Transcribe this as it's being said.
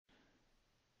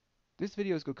This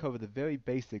video is going to cover the very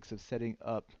basics of setting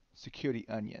up Security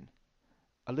Onion,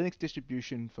 a Linux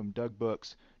distribution from Doug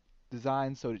Burks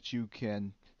designed so that you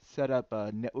can set up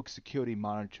a network security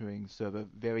monitoring server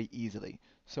very easily.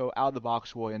 So out of the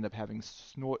box we'll end up having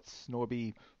Snort,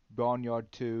 Snorby,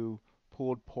 Barnyard 2,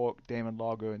 PulledPork,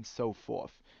 Daemonlogger, and so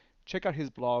forth. Check out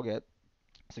his blog at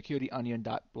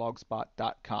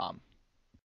securityonion.blogspot.com.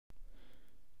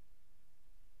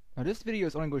 Now this video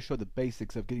is only going to show the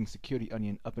basics of getting Security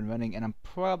Onion up and running, and I'm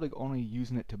probably only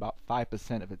using it to about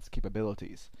 5% of its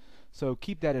capabilities. So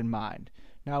keep that in mind.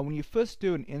 Now when you first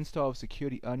do an install of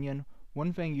Security Onion,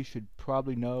 one thing you should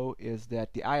probably know is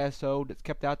that the ISO that's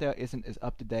kept out there isn't as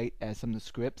up to date as some of the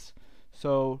scripts.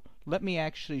 So let me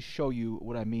actually show you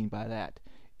what I mean by that.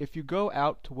 If you go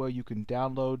out to where you can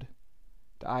download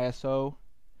the ISO,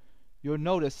 you'll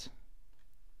notice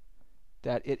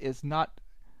that it is not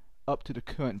up to the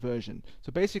current version.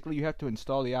 So basically you have to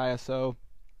install the ISO.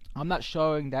 I'm not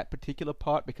showing that particular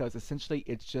part because essentially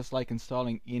it's just like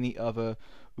installing any other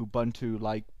Ubuntu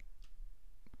like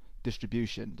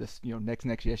distribution. Just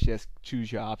next, yes, yes,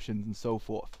 choose your options and so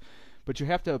forth. But you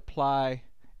have to apply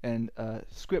and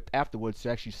script afterwards to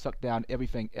actually suck down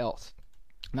everything else.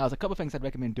 Now there's a couple of things I'd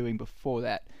recommend doing before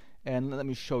that, and let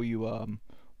me show you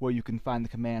where you can find the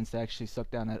commands to actually suck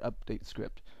down that update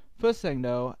script. First thing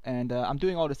though, and I'm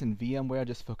doing all this in VMware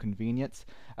just for convenience,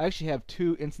 I actually have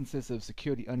two instances of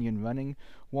Security Onion running.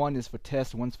 One is for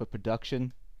test, one's for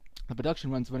production. The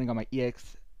production one's running on my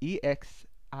ESXi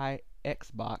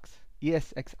box,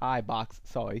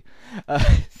 sorry.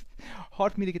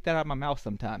 Hard for me to get that out of my mouth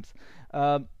sometimes.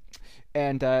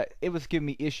 It was giving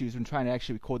me issues when trying to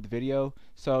actually record the video,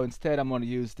 so instead I'm going to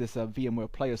use this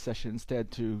VMware player session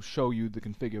instead to show you the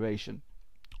configuration.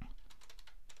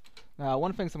 Now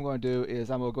one of the things I'm going to do is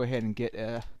I'm going to go ahead and get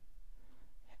a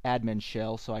admin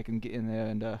shell so I can get in there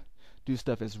and do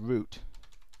stuff as root.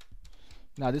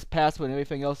 Now this password and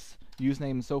everything else,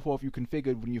 username and so forth, you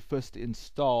configured when you first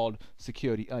installed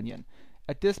Security Onion.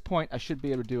 At this point I should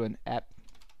be able to do an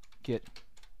apt-get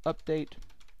update,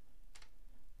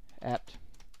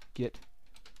 apt-get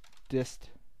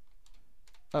dist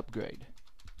upgrade.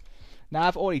 Now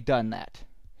I've already done that,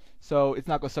 so it's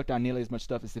not going to suck down nearly as much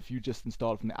stuff as if you just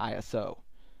installed it from the ISO.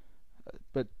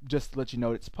 But just to let you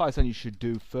know, it's probably something you should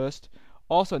do first.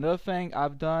 Also, another thing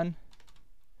I've done,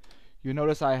 you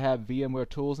notice I have VMware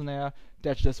tools in there.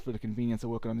 That's just for the convenience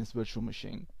of working on this virtual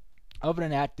machine. Other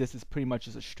than that, this is pretty much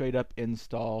just a straight up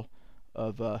install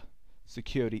of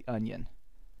Security Onion.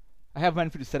 I have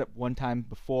run through the setup one time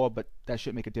before, but that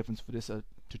shouldn't make a difference for this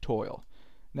tutorial.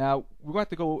 Now we're going to have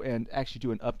to go and actually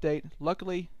do an update.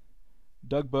 Luckily,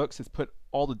 Doug Burks has put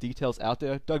all the details out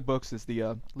there. Doug Burks is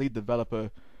the lead developer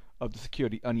of the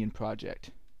Security Onion project.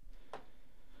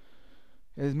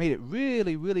 It has made it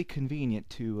really, really convenient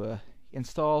to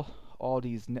install all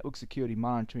these network security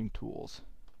monitoring tools.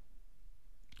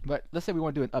 But let's say we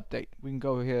want to do an update. We can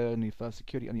go here and the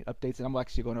Security Onion updates, and I'm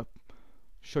actually going to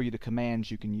show you the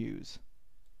commands you can use.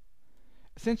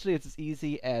 Essentially, it's as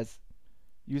easy as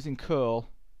using curl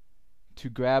to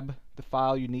grab the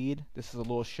file you need. This is a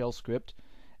little shell script,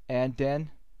 and then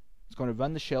it's going to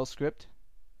run the shell script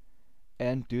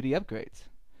and do the upgrades.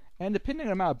 And depending on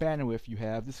the amount of bandwidth you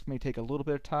have, this may take a little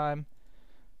bit of time,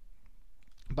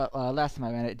 but last time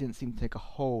I ran it, it didn't seem to take a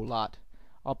whole lot.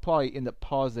 I'll probably end up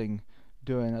pausing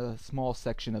during a small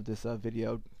section of this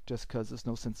video just because there's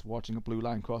no sense watching a blue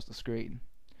line across the screen.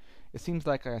 It seems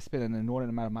like I spend an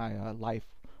inordinate amount of my life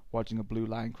watching a blue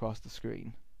line across the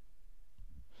screen.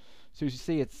 So as you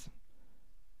see, it's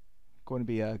going to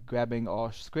be grabbing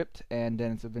our script, and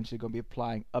then it's eventually going to be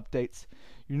applying updates.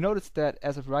 You notice that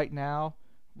as of right now,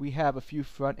 we have a few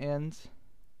front ends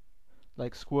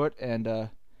like Squirt, and I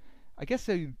guess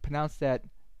you pronounce that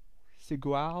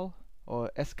Seguile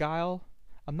or Esguile.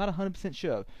 I'm not 100%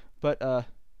 sure, but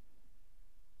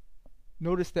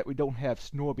notice that we don't have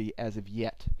Snorby as of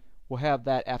yet. We'll have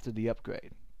that after the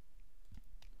upgrade.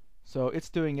 So it's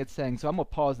doing its thing, so I'm going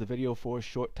to pause the video for a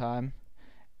short time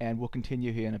and we'll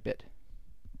continue here in a bit.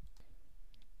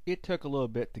 It took a little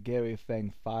bit to get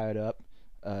everything fired up.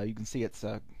 You can see it's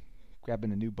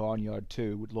grabbing a new Barnyard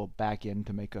 2 with a little back end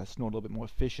to make Snort a little bit more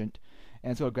efficient,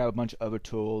 and so it'll grab a bunch of other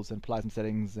tools and apply some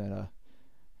settings and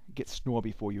get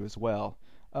Snorby for you as well.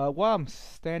 While I'm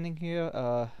standing here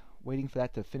waiting for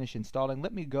that to finish installing,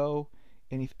 let me go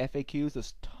in the FAQs.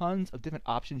 There's tons of different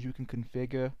options you can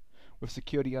configure with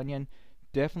Security Onion.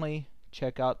 Definitely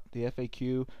check out the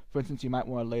FAQ. For instance, you might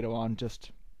want to later on just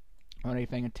run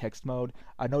anything in text mode.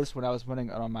 I noticed when I was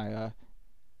running on my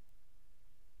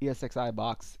ESXi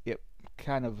box, it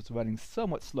kind of was running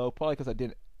somewhat slow, probably because I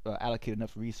didn't allocate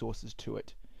enough resources to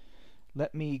it.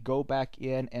 let me go back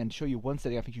in and show you one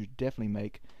setting I think you should definitely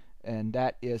make, and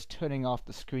that is turning off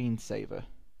the screensaver.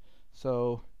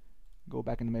 So go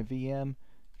back into my VM.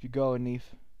 If you go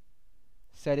underneath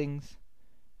settings,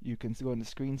 you can go into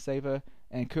screensaver,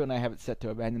 and currently I have it set to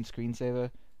a random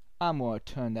screensaver. I'm going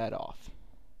to turn that off.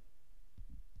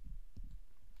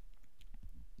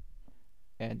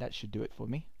 And that should do it for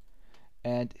me.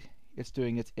 And it's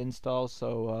doing its install,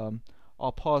 so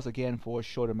I'll pause again for a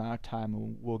short amount of time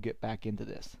and we'll get back into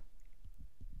this.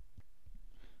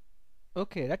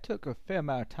 Okay, that took a fair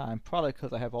amount of time, probably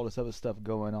because I have all this other stuff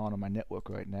going on my network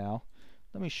right now.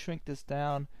 Let me shrink this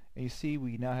down, and you see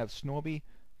we now have Snorby,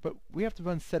 but we have to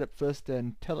run setup first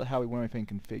and tell it how we want everything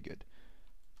configured.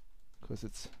 Because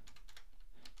it's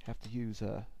have to use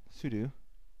sudo.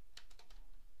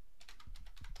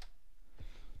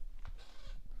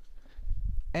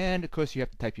 And of course you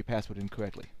have to type your password in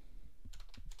correctly.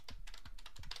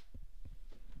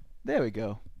 There we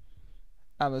go.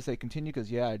 I'm going to say continue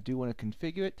because yeah, I do want to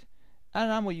configure it.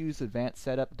 And I'm going to use advanced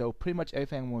setup, though pretty much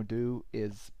everything I'm going to do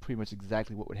is pretty much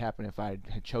exactly what would happen if I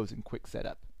had chosen quick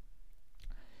setup.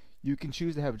 You can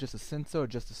choose to have just a sensor or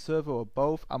just a server or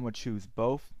both. I'm going to choose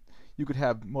both. You could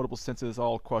have multiple sensors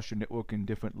all across your network in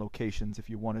different locations if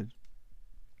you wanted,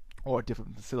 or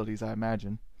different facilities, I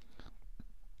imagine.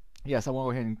 Yes, I want to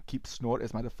go ahead and keep Snort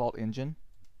as my default engine.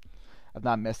 I've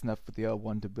not messed enough with the other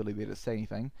one to really be able to say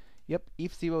anything. Yep,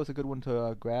 ETH0 is a good one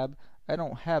to grab. I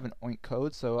don't have an OINT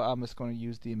code, so I'm just going to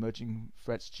use the emerging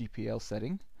threats GPL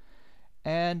setting.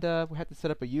 And we have to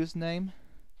set up a username.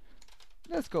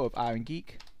 Let's go with Iron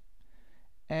Geek.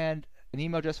 And an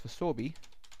email address for Snorby.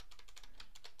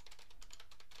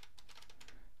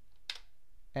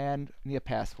 And need a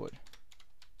password.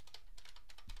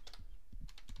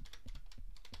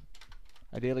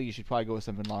 Ideally, you should probably go with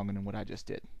something longer than what I just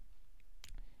did.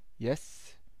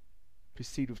 Yes.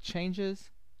 Proceed with changes.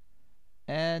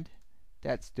 And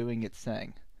that's doing its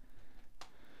thing.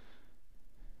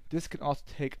 This can also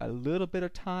take a little bit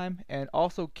of time, and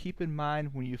also keep in mind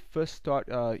when you first start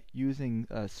using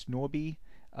Snorby,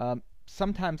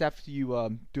 sometimes after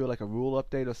you do like a rule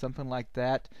update or something like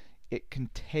that, it can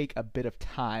take a bit of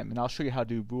time, and I'll show you how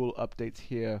to do rule updates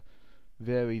here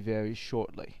very, very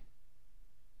shortly.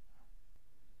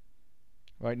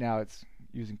 Right now it's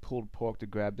using PulledPork to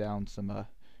grab down some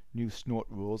new Snort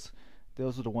rules.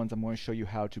 Those are the ones I'm going to show you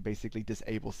how to basically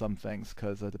disable some things,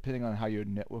 because depending on how your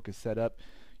network is set up,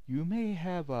 you may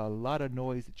have a lot of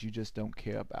noise that you just don't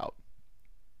care about.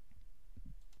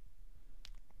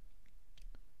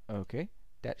 Okay,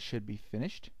 that should be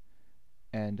finished.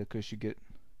 And of course you get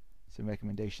some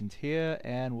recommendations here,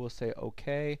 and we'll say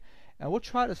OK. And we'll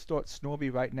try to start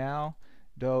Snorby right now,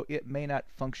 though it may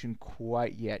not function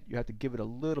quite yet. You have to give it a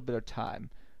little bit of time.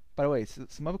 By the way,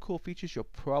 some other cool features you'll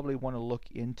probably want to look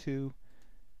into.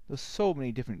 There's so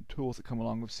many different tools that come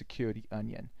along with Security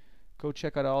Onion. Go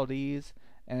check out all these.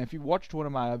 And if you watched one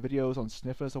of my videos on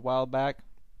sniffers a while back,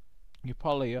 you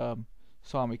probably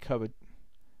saw me covered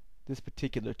this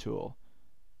particular tool.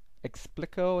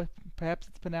 Explico, perhaps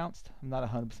it's pronounced. I'm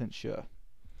not 100% sure.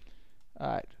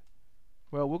 Alright.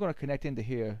 Well, we're going to connect into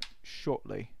here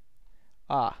shortly.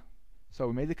 So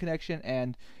we made the connection,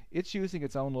 and it's using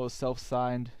its own little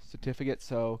self-signed certificate,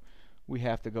 so we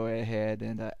have to go ahead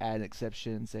and add an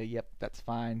exception and say, yep, that's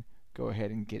fine. Go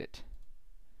ahead and get it.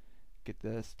 Get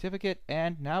the certificate,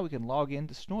 and now we can log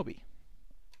into Snorby.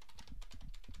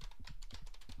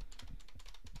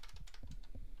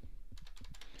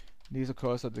 These, of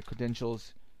course, are the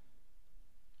credentials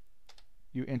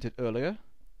you entered earlier.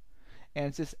 And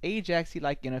it's this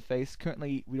Ajaxy-like interface.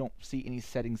 Currently, we don't see any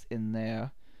settings in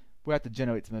there. We'll have to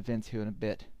generate some events here in a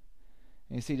bit.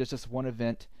 And you see there's just one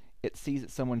event. It sees that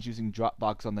someone's using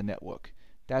Dropbox on the network.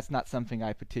 That's not something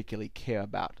I particularly care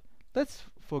about. Let's,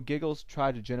 for giggles,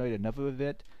 try to generate another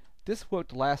event. This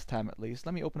worked last time at least.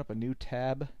 Let me open up a new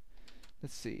tab.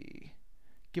 Let's see.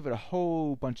 Give it a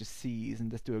whole bunch of C's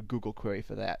and just do a Google query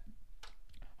for that.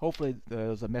 Hopefully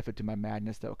there's a method to my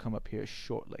madness that will come up here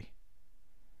shortly.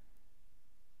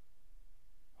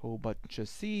 Whole bunch of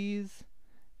C's.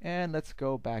 And let's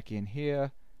go back in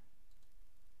here.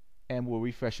 And we'll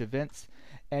refresh events.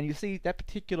 And you see that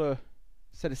particular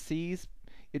set of C's,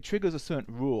 it triggers a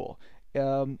certain rule.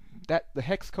 The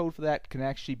hex code for that can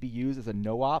actually be used as a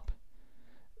no-op.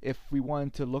 If we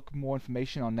wanted to look more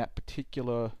information on that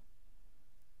particular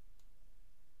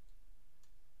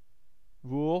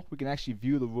rule, we can actually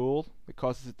view the rule that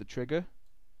causes it to trigger.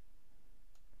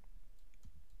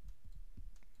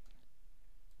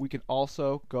 We can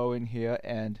also go in here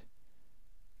and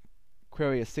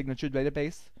query a signature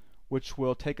database, which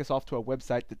will take us off to a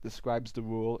website that describes the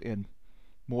rule in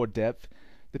more depth.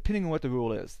 depending on what the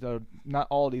rule is. Not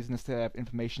all of these necessarily have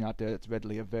information out there that's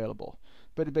readily available.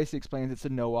 But it basically explains it's a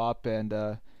no-op, and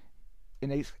in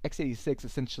x86,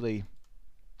 essentially,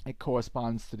 it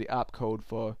corresponds to the opcode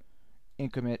for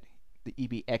increment the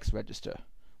EBX register,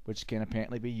 which can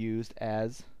apparently be used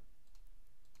as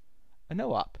a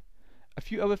no-op. A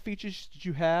few other features that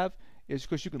you have is, of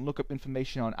course, you can look up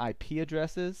information on IP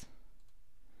addresses.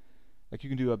 Like you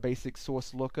can do a basic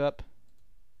source lookup.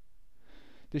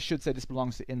 This should say this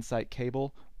belongs to Insight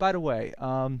Cable. By the way,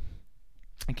 in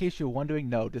case you're wondering,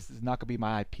 no, this is not going to be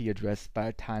my IP address by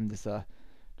the time this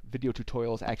video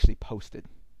tutorial is actually posted.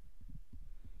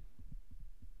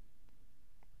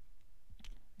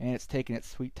 And it's taking its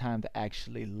sweet time to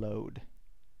actually load.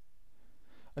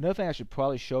 Another thing I should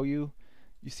probably show you,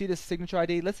 you see this signature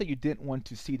ID? Let's say you didn't want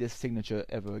to see this signature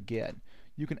ever again.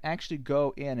 You can actually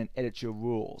go in and edit your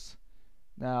rules.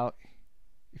 Now,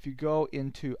 if you go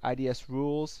into IDS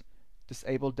rules,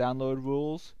 disable download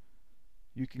rules,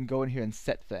 you can go in here and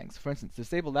set things. For instance,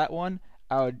 disable that one,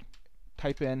 I would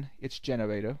type in its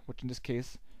generator, which in this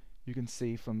case you can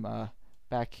see from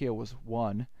back here was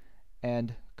 1,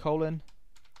 and colon,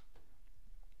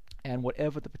 and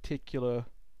whatever the particular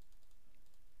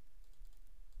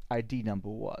ID number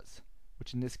was,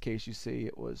 which in this case you see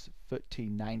it was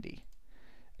 1390.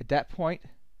 At that point,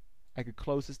 I could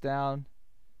close this down,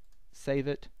 save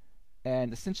it,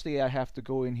 and essentially I have to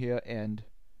go in here and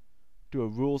do a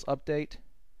rules update,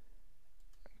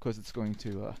 because it's going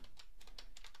to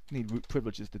need root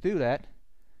privileges to do that,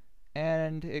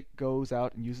 and it goes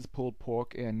out and uses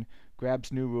PulledPork and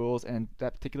grabs new rules, and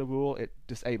that particular rule it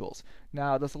disables.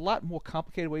 Now there's a lot more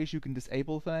complicated ways you can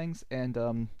disable things,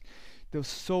 and there's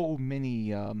so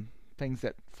many things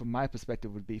that from my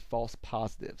perspective would be false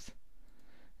positives.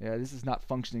 Yeah, this is not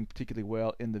functioning particularly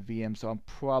well in the VM, so I'm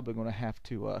probably going to have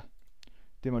to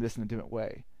demo this in a different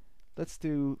way. Let's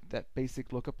do that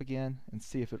basic lookup again and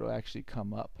see if it'll actually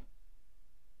come up.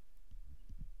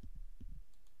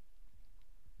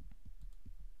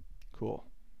 Cool.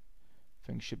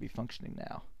 Things should be functioning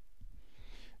now.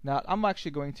 Now I'm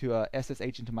actually going to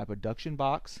SSH into my production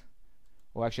box.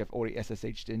 Well, actually I've already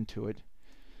SSH'd into it.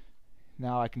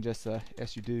 Now I can just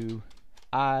sudo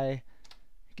I,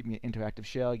 give me an interactive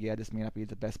shell. Yeah, this may not be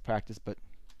the best practice, but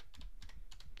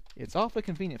it's awfully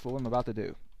convenient for what I'm about to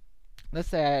do. Let's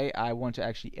say I want to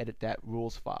actually edit that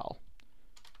rules file.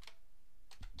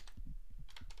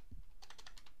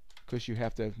 Because you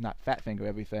have to not fat finger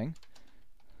everything.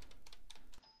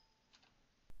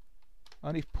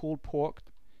 Underneath PulledPork,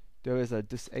 there is a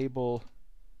disable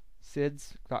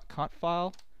sids.conf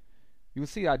file. You can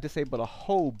see I disabled a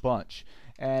whole bunch,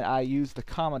 and I used the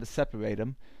comma to separate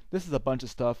them. This is a bunch of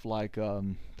stuff like,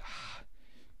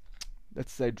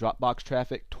 let's say Dropbox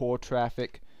traffic, Tor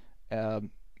traffic,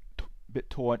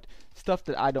 BitTorrent, stuff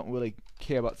that I don't really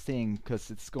care about seeing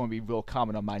because it's going to be real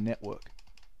common on my network.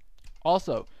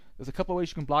 Also, there's a couple of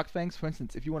ways you can block things. For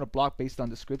instance, if you want to block based on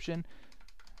description,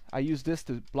 I use this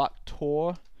to block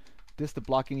Tor, this to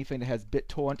block anything that has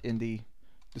BitTorrent in the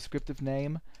descriptive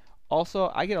name.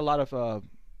 Also, I get a lot of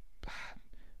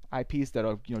IPs that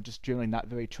are just generally not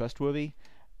very trustworthy.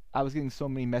 I was getting so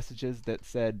many messages that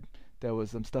said there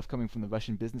was some stuff coming from the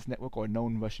Russian business network or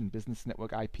known Russian business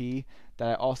network IP that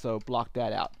I also blocked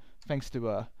that out. Thanks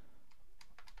to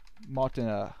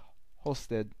Martin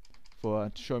Hosted for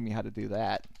showing me how to do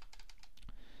that.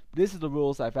 These are the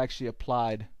rules I've actually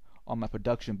applied on my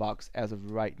production box as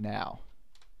of right now.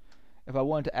 If I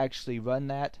wanted to actually run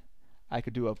that, I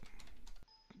could do a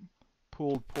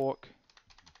PulledPork,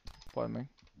 pardon me,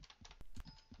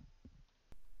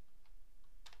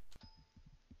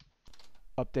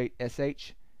 update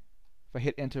sh. If I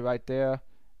hit enter right there,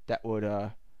 that would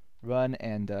run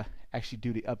and actually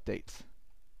do the updates.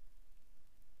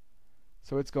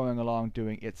 So it's going along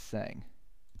doing its thing.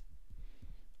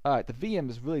 Alright, the VM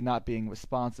is really not being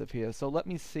responsive here, so let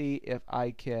me see if I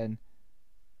can...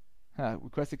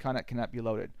 requested content cannot be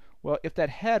loaded. Well, if that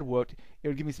had worked, it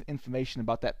would give me some information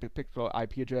about that particular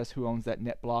IP address, who owns that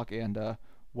net block, and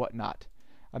whatnot.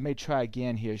 I may try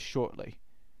again here shortly.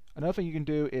 Another thing you can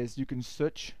do is you can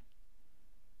search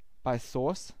by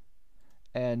source,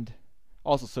 and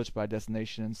also search by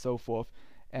destination and so forth,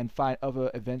 and find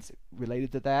other events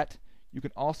related to that. You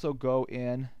can also go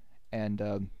in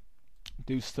and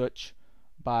do search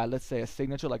by, let's say, a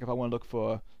signature, like if I want to look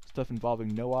for stuff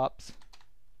involving no-ops.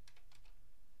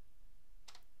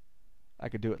 I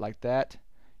could do it like that.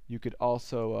 You could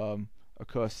also, of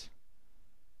course,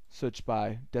 search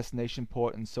by destination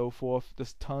port and so forth.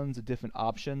 There's tons of different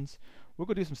options. We're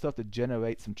going to do some stuff to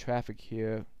generate some traffic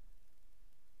here.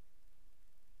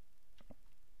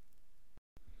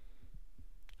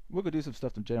 We're going to do some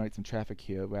stuff to generate some traffic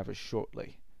here rather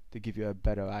shortly to give you a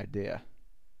better idea.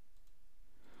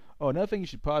 Oh, another thing you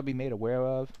should probably be made aware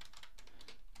of,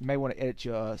 you may want to edit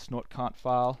your Snort conf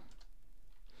file.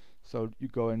 So you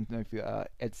go in if you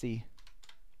etc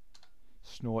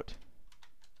Snort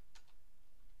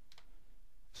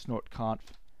conf,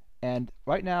 and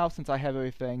right now, since I have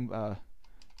everything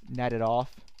natted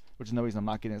off, which is no reason I'm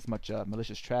not getting as much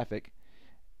malicious traffic,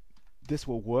 this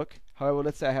will work. However,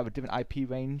 let's say I have a different IP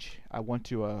range I want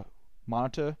to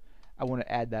monitor. I want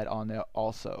to add that on there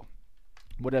also,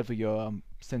 whatever your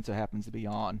sensor happens to be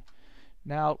on.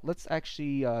 Now let's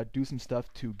actually do some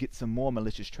stuff to get some more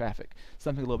malicious traffic,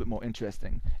 something a little bit more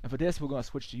interesting. And for this, we're going to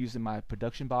switch to using my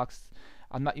production box.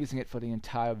 I'm not using it for the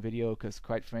entire video because,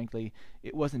 quite frankly,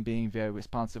 it wasn't being very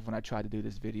responsive when I tried to do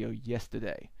this video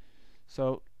yesterday.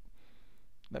 So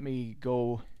let me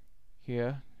go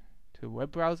here to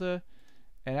web browser,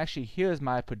 and actually here's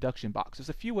my production box. There's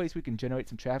a few ways we can generate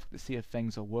some traffic to see if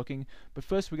things are working, but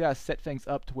first we gotta set things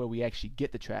up to where we actually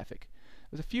get the traffic.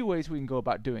 There's a few ways we can go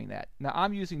about doing that. Now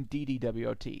I'm using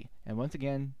DDWRT, and once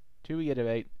again, to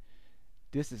reiterate,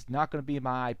 this is not going to be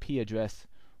my IP address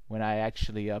when I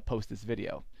actually post this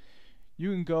video.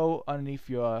 You can go underneath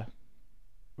your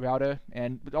router,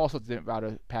 and all sorts of different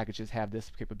router packages have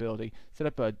this capability. Set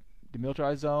up a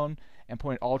demilitarized zone and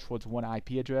point it all towards one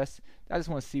IP address. I just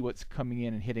want to see what's coming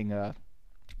in and hitting the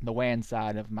WAN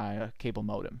side of my cable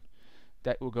modem.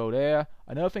 That will go there.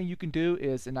 Another thing you can do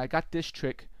is, and I got this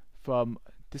trick from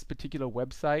this particular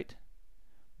website,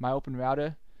 My Open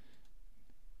Router.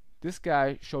 This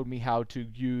guy showed me how to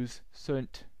use certain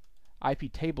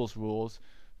IP tables rules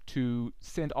to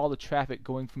send all the traffic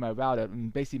going from my router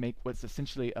and basically make what's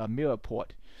essentially a mirror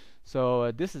port.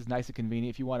 So this is nice and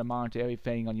convenient if you want to monitor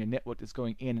everything on your network that's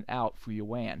going in and out through your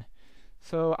WAN.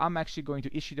 So I'm actually going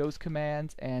to issue those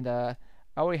commands, and I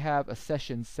already have a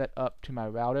session set up to my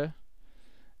router,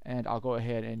 and I'll go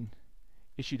ahead and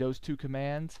issue those two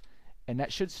commands, and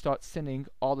that should start sending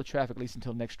all the traffic, at least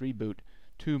until next reboot,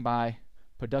 to my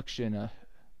production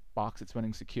box that's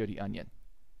running Security Onion.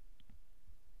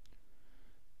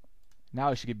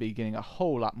 Now I should be getting a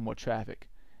whole lot more traffic,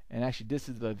 and actually this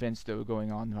is the events that are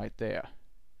going on right there.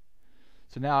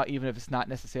 So now, even if it's not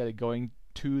necessarily going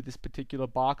to this particular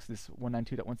box, this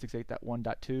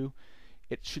 192.168.1.2,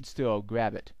 it should still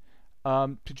grab it.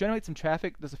 To generate some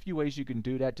traffic, there's a few ways you can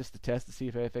do that just to test to see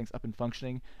if everything's up and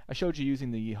functioning. I showed you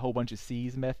using the whole bunch of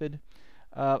C's method.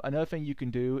 Another thing you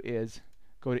can do is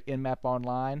go to Nmap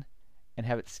Online and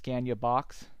have it scan your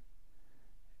box.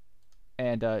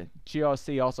 And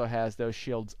GRC also has those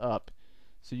shields up,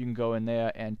 so you can go in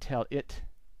there and tell it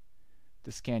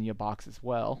to scan your box as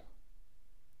well.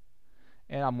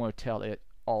 And I'm going to tell it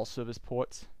all service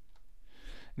ports.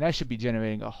 And that should be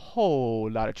generating a whole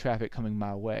lot of traffic coming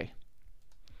my way.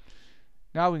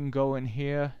 Now we can go in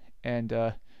here, and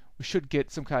we should get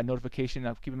some kind of notification.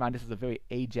 Now keep in mind this is a very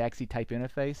Ajaxy type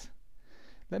interface.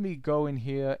 Let me go in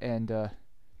here and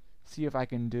see if I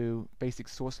can do basic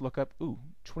source lookup. Ooh,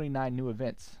 29 new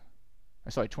events.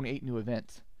 Sorry, 28 new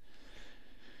events.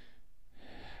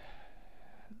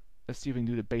 Let's see if we can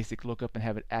do the basic lookup and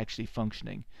have it actually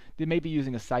functioning. They may be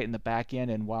using a site in the back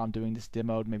end, and while I'm doing this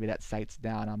demo, maybe that site's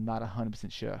down. I'm not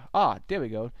 100% sure. Ah, there we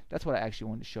go. That's what I actually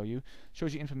wanted to show you.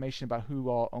 Shows you information about who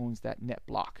all owns that net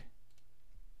block.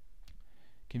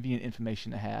 Convenient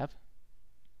information to have.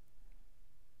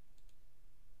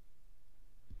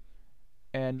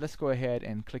 And let's go ahead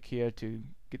and click here to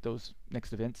get those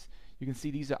next events. You can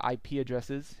see these are IP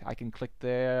addresses. I can click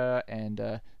there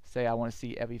and say I want to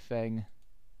see everything.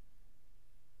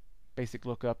 Basic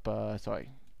lookup,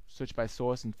 search by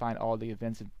source and find all the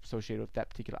events associated with that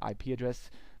particular IP address.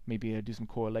 Maybe do some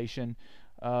correlation.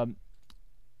 You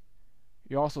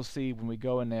also see when we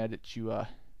go in there that you,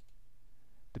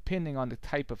 depending on the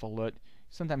type of alert,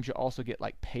 sometimes you also get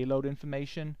like payload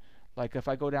information. Like if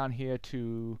I go down here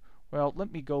to, well,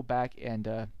 let me go back and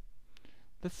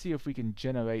let's see if we can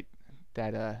generate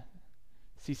that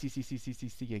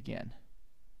CCCCCCC again.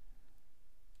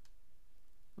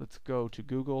 Let's go to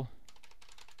Google.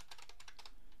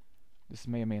 This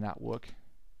may or may not work.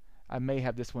 I may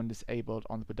have this one disabled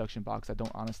on the production box. I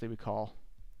don't honestly recall.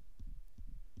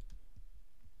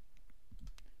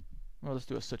 Well, let's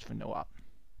do a search for no-op.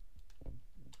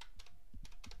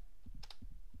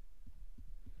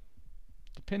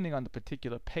 Depending on the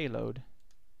particular payload,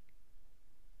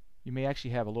 you may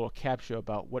actually have a little capture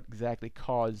about what exactly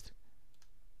caused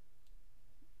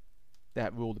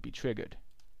that rule to be triggered,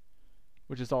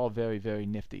 which is all very, very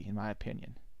nifty in my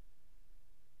opinion.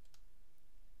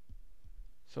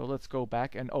 So let's go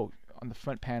back and, oh, on the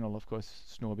front panel, of course,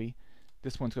 Snorby.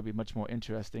 This one's going to be much more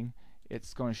interesting.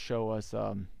 it's going to show us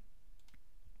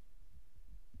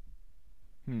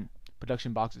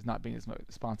production boxes not being as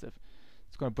responsive.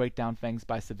 It's going to break down things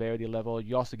by severity level.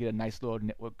 You also get a nice little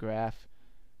network graph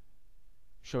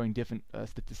showing different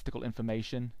statistical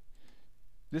information.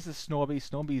 This is Snorby.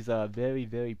 Snorby's very,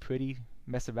 very pretty.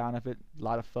 Mess around with it, a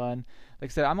lot of fun. Like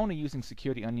I said, I'm only using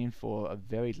Security Onion for a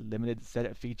very limited set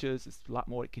of features. It's a lot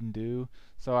more it can do.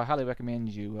 So I highly recommend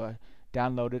you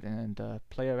download it and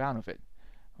play around with it.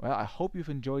 Well, I hope you've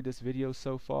enjoyed this video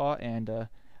so far, and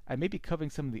I may be covering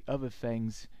some of the other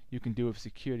things you can do with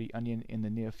Security Onion in the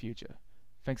near future.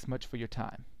 Thanks much for your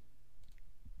time.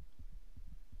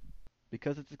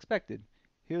 Because it's expected,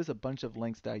 here's a bunch of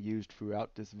links that I used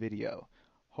throughout this video.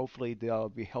 Hopefully they'll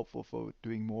be helpful for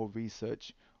doing more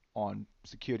research on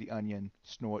Security Onion,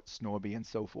 Snort, Snorby, and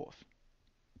so forth.